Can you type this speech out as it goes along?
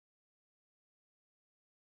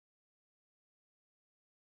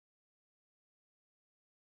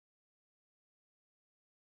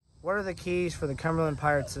What are the keys for the Cumberland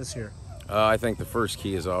Pirates this year? I think the first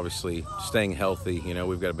key is obviously staying healthy. You know,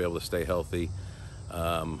 we've got to be able to stay healthy.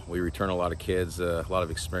 We return a lot of kids, a lot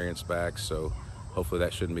of experience back, so hopefully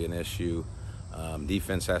that shouldn't be an issue.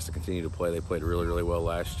 Defense has to continue to play. They played really, really well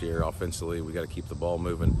last year. Offensively, we got to keep the ball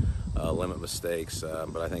moving, limit mistakes.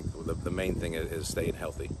 But I think the main thing is staying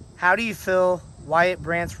healthy. How do you feel Wyatt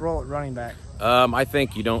Brandt's role at running back? I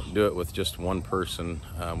think you don't do it with just one person.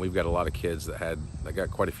 We've got a lot of kids that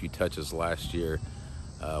got quite a few touches last year.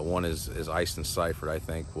 One is Easton Seifert, I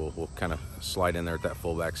think. We'll kind of slide in there at that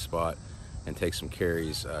fullback spot and take some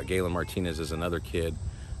carries. Galen Martinez is another kid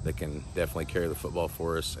that can definitely carry the football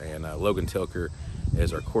for us. And Logan Tilker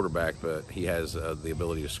is our quarterback, but he has the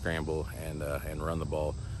ability to scramble and run the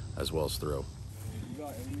ball as well as throw.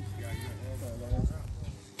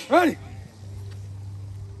 Ready?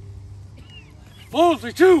 Ball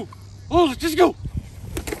 3-2. Ball, let's go.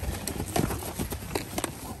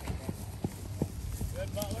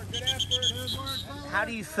 How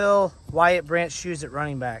do you fill Wyatt Brandt's shoes at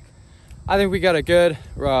running back? I think we got a good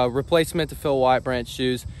replacement to fill Wyatt Brandt's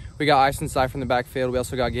shoes. We got Easton Seifert in the backfield. We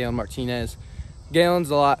also got Galen Martinez. Galen's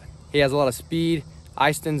he has a lot of speed.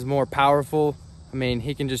 Easton's more powerful. I mean,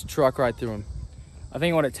 he can just truck right through him. I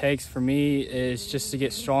think what it takes for me is just to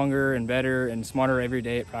get stronger and better and smarter every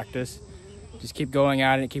day at practice. Just keep going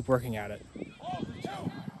at it and keep working at it.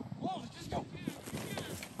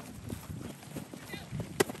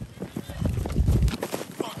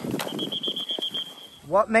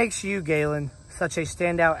 What makes you, Galen, such a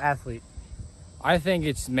standout athlete? I think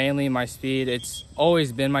it's mainly my speed. It's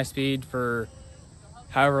always been my speed for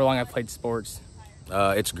however long I've played sports.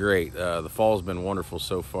 It's great. The fall's been wonderful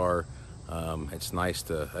so far.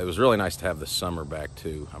 It was really nice to have the summer back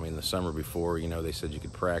too. I mean, the summer before, you know, they said you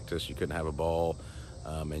could practice, you couldn't have a ball,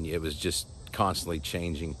 and it was just constantly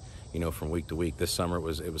changing, you know, from week to week. This summer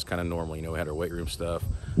it was kind of normal. You know, we had our weight room stuff,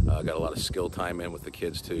 got a lot of skill time in with the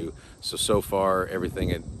kids too. So far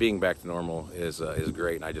everything being back to normal is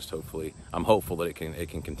great, and I'm hopeful that it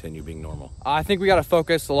can continue being normal. I think we got to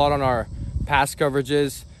focus a lot on our pass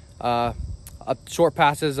coverages, short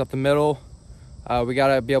passes up the middle. We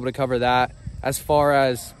got to be able to cover that. As far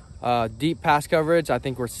as deep pass coverage, I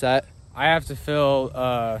think we're set. I have to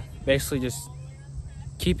feel basically just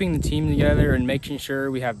keeping the team together and making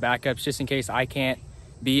sure we have backups just in case I can't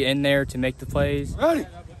be in there to make the plays. Ready?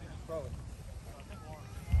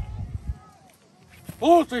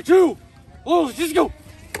 Ball 3-2. Ball, let's go.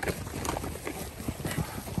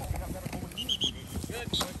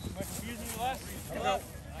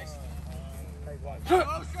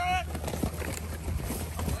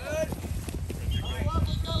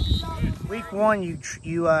 Week 1,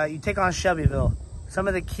 you take on Shelbyville. Some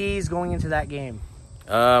of the keys going into that game.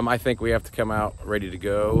 I think we have to come out ready to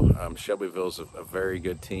go. Shelbyville's a very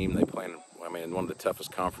good team. They play in one of the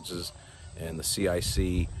toughest conferences in the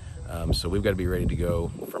CIC. So we've got to be ready to go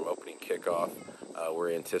from opening kickoff.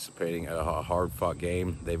 We're anticipating a hard-fought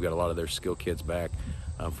game. They've got a lot of their skill kids back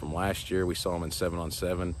from last year. We saw them in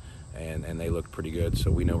 7-on-7, and they looked pretty good. So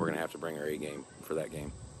we know we're going to have to bring our A game for that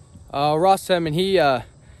game. Ross Sedman,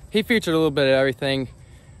 he featured a little bit of everything.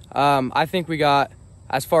 I think we got,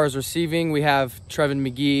 as far as receiving, we have Trevin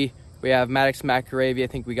McGee, we have Maddox McAravy. I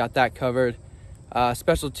think we got that covered.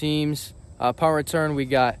 Special teams, punt return, we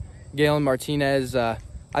got Galen Martinez. I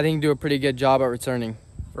think do a pretty good job at returning.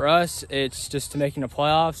 For us, it's just to making the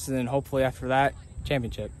playoffs, and then hopefully after that,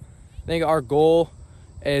 championship. I think our goal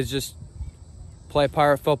is just play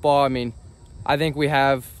Pirate football. I mean, I think we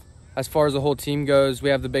have, as far as the whole team goes, we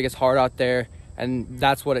have the biggest heart out there, and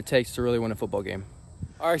that's what it takes to really win a football game.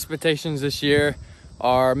 Our expectations this year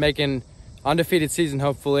are making undefeated season,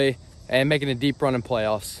 hopefully, and making a deep run in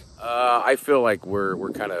playoffs. I feel like we're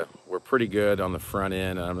pretty good on the front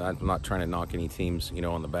end. I'm not trying to knock any teams, you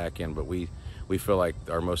know, on the back end, but we feel like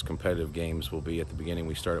our most competitive games will be at the beginning.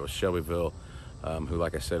 We started with Shelbyville, who,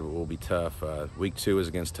 like I said, will be tough. Week 2 is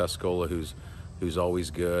against Tuscola, who's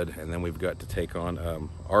always good, and then we've got to take on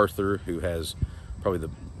Arthur, who has probably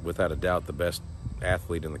without a doubt the best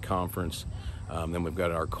athlete in the conference. Then we've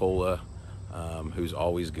got Arcola, who's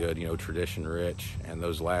always good, you know, tradition rich. And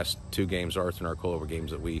those last 2 games, Arthur and Arcola, were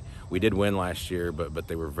games that we did win last year, but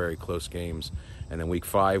they were very close games. And then week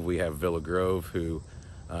 5 we have Villa Grove, who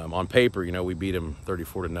on paper, you know, we beat them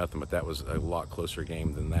 34-0, but that was a lot closer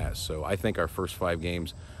game than that. So I think our first 5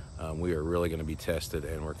 games, we are really going to be tested,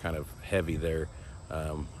 and we're kind of heavy there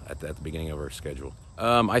at the beginning of our schedule.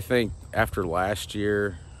 I think after last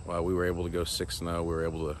year, we were able to go 6-0. We were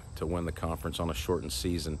able to win the conference on a shortened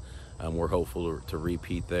season. We're hopeful to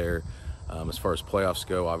repeat there. As far as playoffs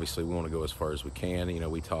go, obviously we want to go as far as we can. You know,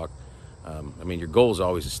 we talk I mean, your goal is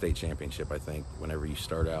always a state championship, I think, whenever you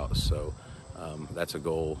start out. So that's a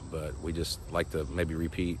goal, but we just like to maybe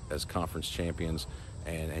repeat as conference champions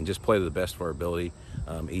and just play to the best of our ability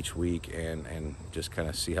each week and just kind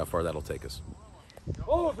of see how far that'll take us.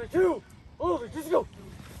 Hold for 2. Hold it, just go.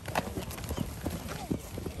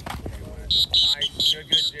 Nice,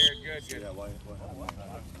 good, Jared, good.